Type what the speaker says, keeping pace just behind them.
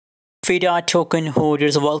Fida token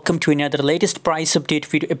holders, welcome to another latest price update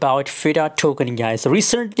video about Fida token, guys.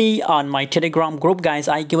 Recently on my Telegram group, guys,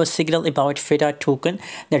 I give a signal about Fida token,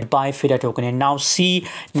 that buy Fida token, and now see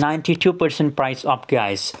 92% price up,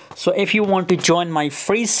 guys. So if you want to join my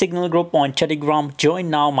free signal group on Telegram, join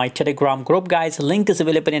now my Telegram group, guys. Link is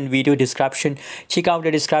available in video description. Check out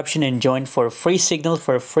the description and join for a free signal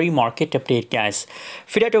for a free market update, guys.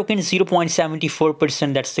 Fida token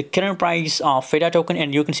 0.74%, that's the current price of Fida token,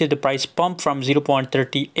 and you can see the price pump from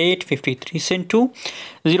 0.3853 cent to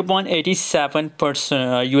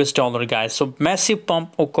 0.87% US dollar, guys. So massive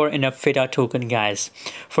pump occur in a Fida token, guys.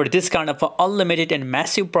 For this kind of unlimited and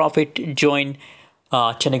massive profit, join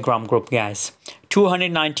Telegram group, guys.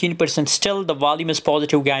 219%, still the volume is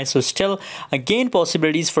positive, guys. So still again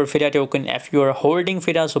possibilities for Fida token. If you are holding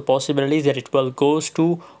Fida, so possibilities that it will goes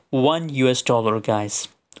to $1 US, guys.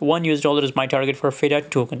 $1 US is my target for Fida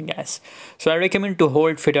token, guys. So I recommend to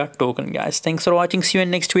hold Fida token, guys. Thanks for watching. See you in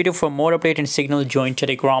next video. For more update and signal, join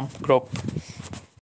Telegram group.